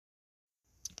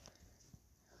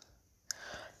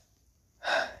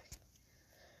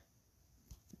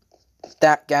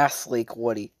That gas leak,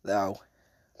 Woody, though.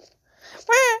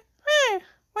 What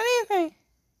do you think?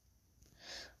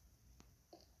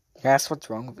 Guess what's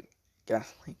wrong with the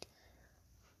gas leak?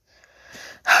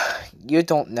 You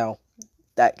don't know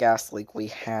that gas leak we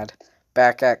had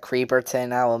back at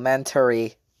Creeperton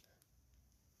Elementary.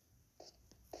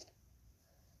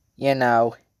 You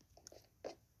know,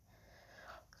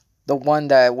 the one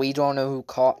that we don't know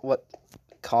what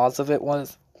cause of it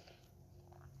was.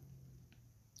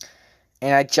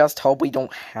 And I just hope we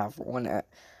don't have one at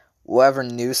whatever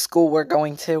new school we're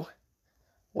going to.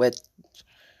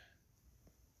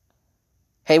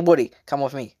 Hey, Woody, come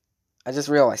with me. I just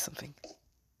realized something.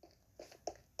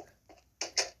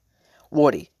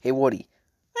 Woody, hey, Woody.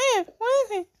 Hey, what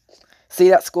is it? See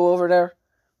that school over there?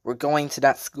 We're going to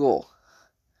that school.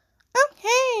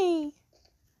 Okay.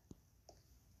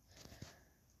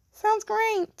 Sounds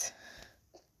great.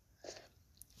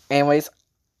 Anyways,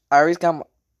 I already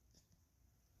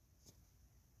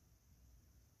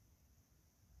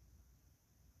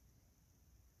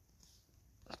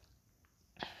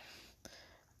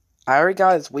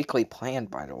got his weekly plan,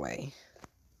 by the way.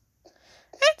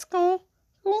 That's cool.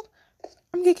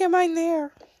 I'm gonna get mine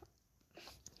there.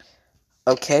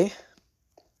 Okay.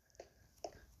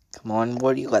 Come on,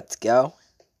 Woody, let's go.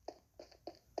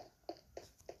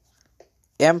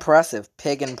 Impressive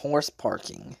pig and horse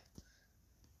parking.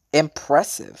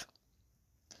 Impressive.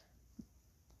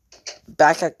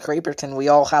 Back at Creeperton, we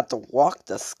all had to walk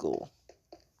to school.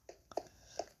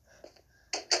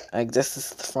 This is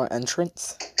the front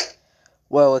entrance.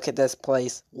 Whoa, look at this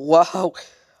place. Whoa,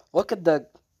 look at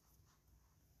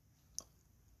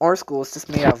our school is just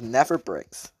made out of nether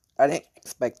bricks. I didn't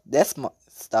expect this much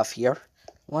stuff here.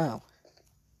 Wow.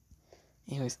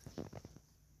 Anyways,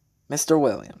 Mr.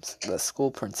 Williams, the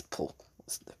school principal,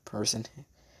 was the person.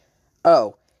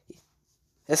 Oh,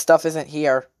 his stuff isn't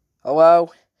here. Hello?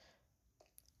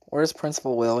 Where's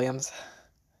Principal Williams?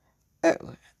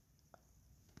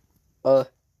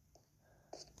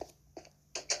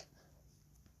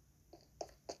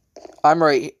 I'm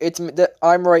right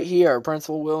here,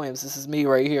 Principal Williams. This is me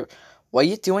right here. What are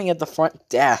you doing at the front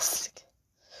desk?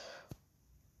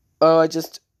 Oh, I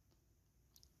just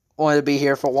wanted to be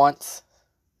here for once.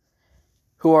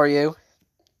 Who are you?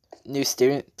 New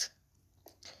student.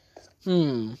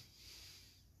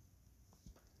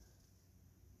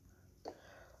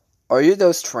 Are you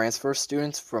those transfer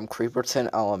students from Creeperton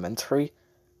Elementary?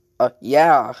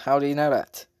 Yeah. How do you know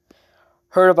that?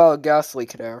 Heard about a gas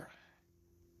leak there.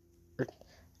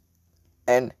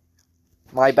 And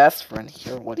my best friend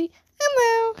here, Woody.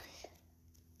 Hello.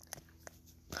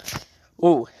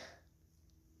 Ooh.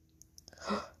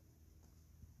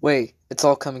 Wait, it's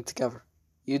all coming together.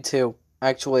 You two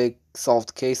actually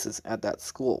solved cases at that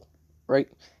school, right?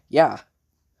 Yeah.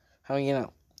 How do you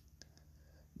know?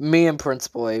 Me and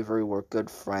Principal Avery were good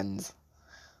friends.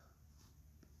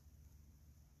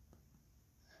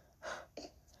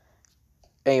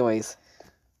 Anyways.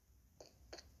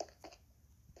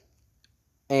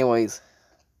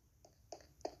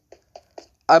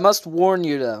 I must warn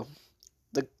you though.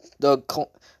 The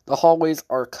hallways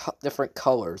are different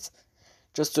colors.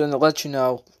 Just to let you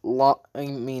know,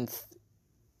 lime means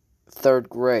third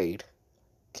grade.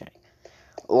 Okay.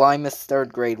 Lime is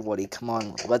third grade, Woody. Come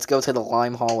on, let's go to the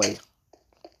lime hallway.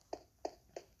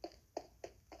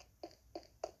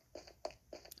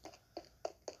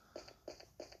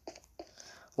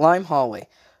 Lime hallway.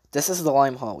 This is the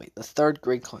lime hallway, the third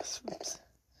grade classrooms.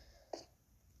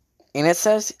 And it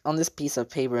says on this piece of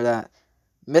paper that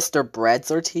Mr.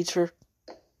 Bread's our teacher.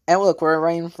 And look, we're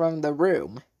right in front of the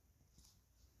room.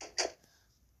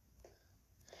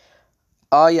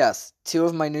 Ah, yes, 2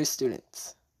 of my new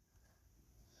students.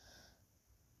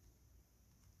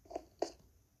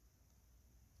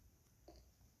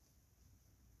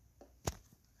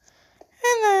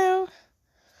 Hello.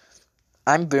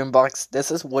 I'm Boombox.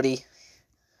 This is Woody.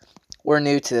 We're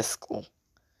new to this school.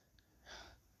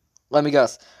 Let me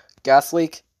guess. Gas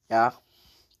leak? Yeah.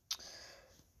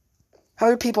 How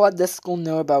do people at this school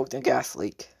know about the gas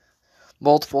leak?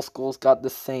 Multiple schools got the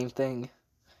same thing.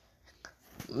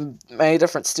 Many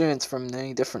different students from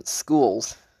many different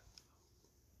schools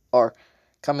are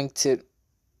going,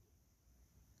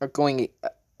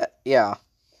 yeah.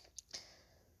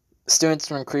 Students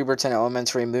from Creeperton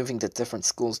Elementary moving to different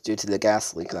schools due to the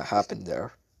gas leak that happened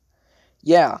there.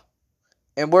 Yeah.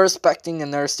 And we're expecting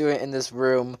another student in this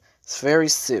room very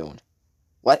soon.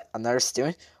 What? Another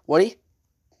student? Woody?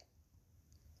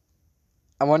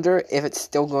 I wonder if it's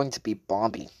still going to be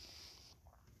Bobby.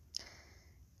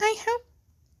 I hope.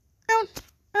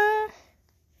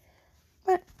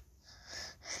 But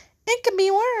it could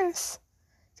be worse.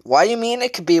 Why do you mean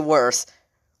it could be worse?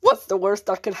 What's the worst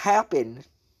that could happen?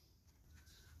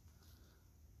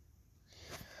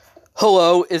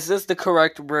 Hello, is this the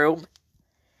correct room?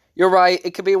 You're right,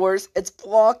 it could be worse. It's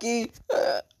Blocky.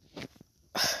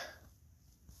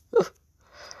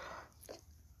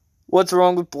 What's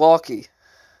wrong with Blocky?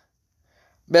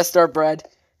 Mr. Bread,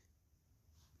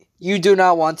 you do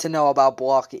not want to know about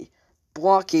Blocky.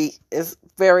 Blocky is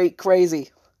very crazy.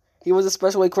 He was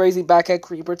especially crazy back at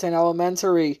Creeperton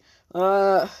Elementary.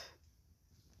 What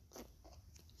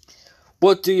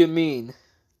do you mean?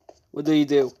 What do you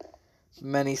do?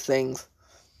 Many things.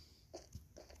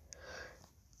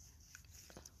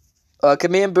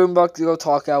 Can me and Boombox go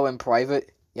talk out in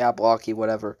private? Yeah, Blocky,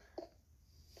 whatever.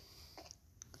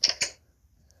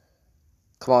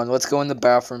 Come on, let's go in the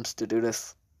bathrooms to do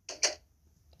this.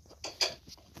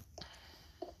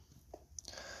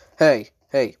 Hey,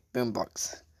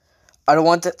 Boombox. I don't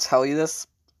want to tell you this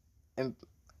in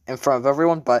front of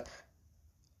everyone, but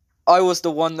I was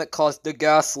the one that caused the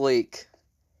gas leak.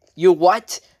 You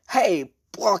what? Hey,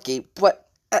 Blocky, but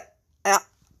I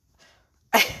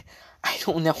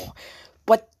don't know.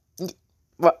 What?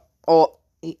 Oh.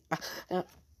 Hey,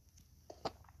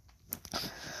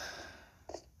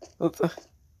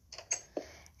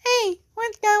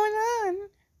 what's going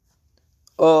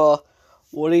on?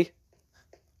 Woody?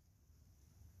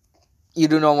 You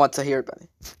do not want to hear about it.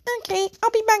 Okay,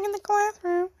 I'll be back in the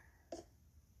classroom.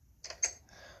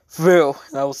 Phew,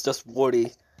 that was just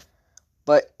Woody.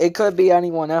 But it could be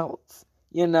anyone else.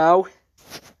 You know?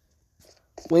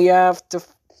 We have to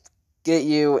get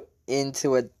you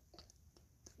into a...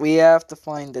 We have to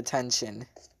find attention.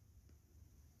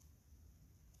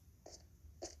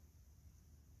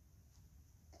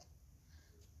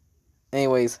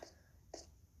 Anyways.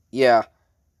 Yeah.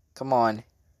 Come on.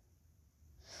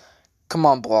 Come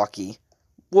on, Blocky.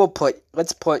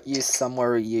 Let's put you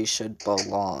somewhere you should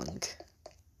belong.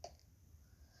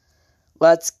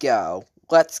 Let's go.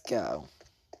 Let's go.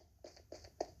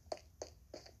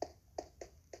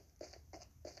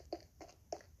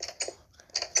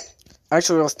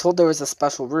 Actually, I was told there was a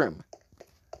special room.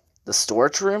 The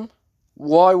storage room?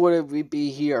 Why would we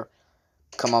be here?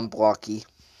 Come on, Blocky.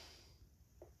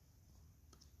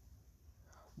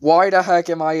 Why the heck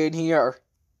am I in here?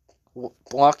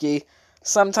 Blocky,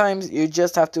 sometimes you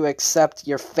just have to accept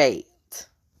your fate.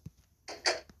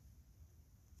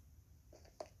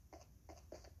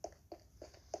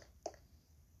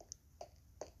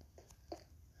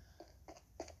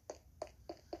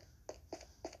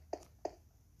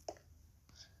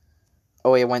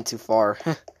 Oh, it went too far.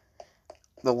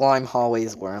 The lime hallway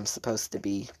is where I'm supposed to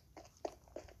be.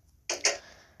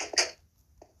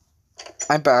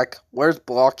 I'm back. Where's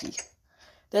Blocky?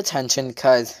 Detention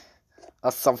because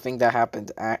of something that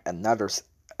happened at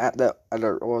the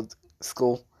other old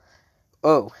school.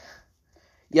 Oh.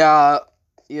 Yeah,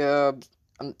 you're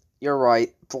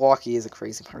right. Blocky is a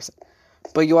crazy person.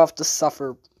 But you have to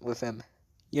suffer with him.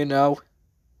 You know?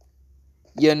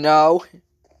 You know?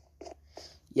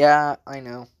 Yeah, I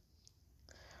know.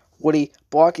 Woody,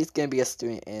 Blocky's gonna be a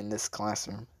student in this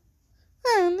classroom.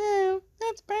 Oh no,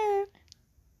 that's bad.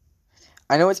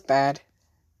 I know it's bad.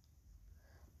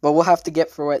 But we'll have to get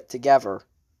through it together.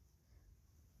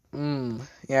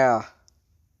 Yeah.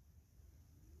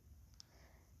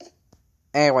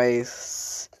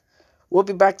 Anyways, we'll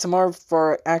be back tomorrow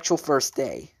for our actual first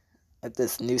day at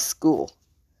this new school.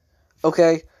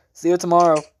 Okay, see you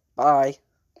tomorrow. Bye.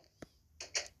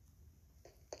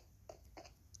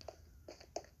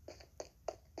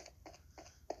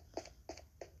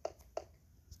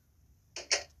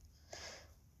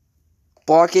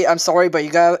 Blocky, I'm sorry, but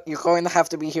you're going to have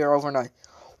to be here overnight.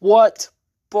 What?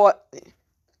 But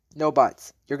no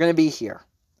buts. You're going to be here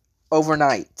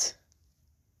overnight.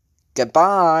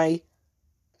 Goodbye.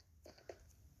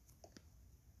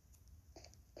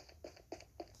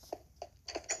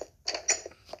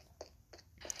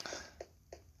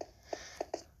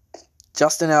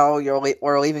 Just to know,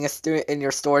 we're leaving a student in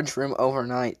your storage room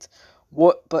overnight.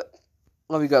 What? But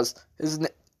let me guess.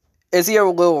 Is he a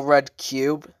little red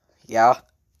cube? Yeah.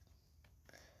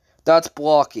 That's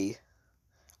Blocky.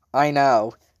 I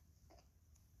know.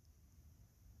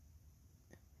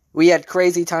 We had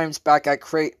crazy times back at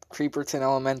Creeperton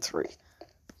Elementary.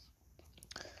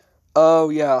 Oh,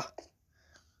 yeah.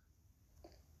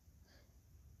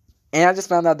 And I just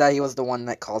found out that he was the one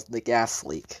that caused the gas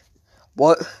leak.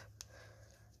 What?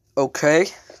 Okay.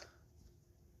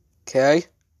 Okay.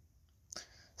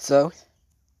 So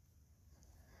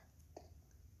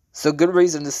good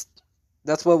reason to...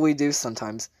 That's what we do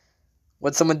sometimes.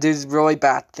 When someone does really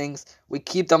bad things, we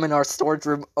keep them in our storage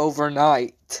room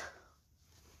overnight.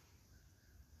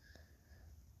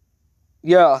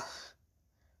 Yeah.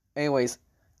 Anyways,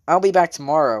 I'll be back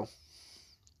tomorrow.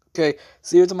 Okay,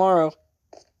 see you tomorrow.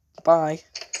 Bye.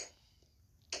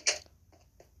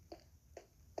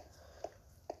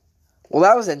 Well,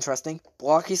 that was interesting.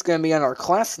 Blocky's gonna be in our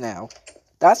class now.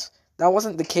 That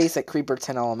wasn't the case at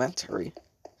Creeperton Elementary.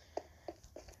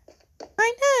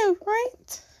 I know,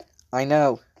 right? I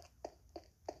know.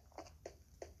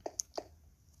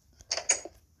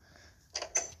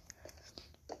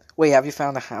 Wait, have you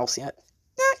found a house yet?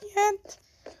 Not yet.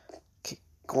 Okay,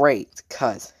 great,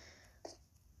 cause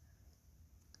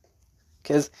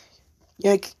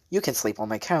you can sleep on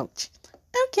my couch.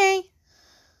 Okay.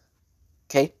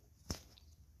 Okay.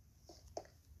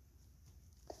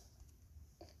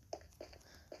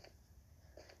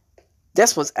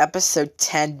 This was episode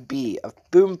 10b of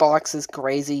Boombox's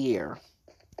Crazy Year.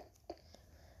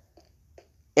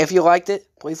 If you liked it,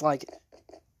 please like it.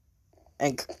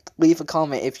 And leave a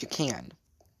comment if you can.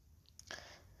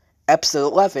 Episode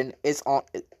 11 is on.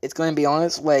 It's going to be on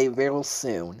its way very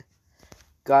soon.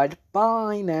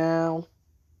 Goodbye now.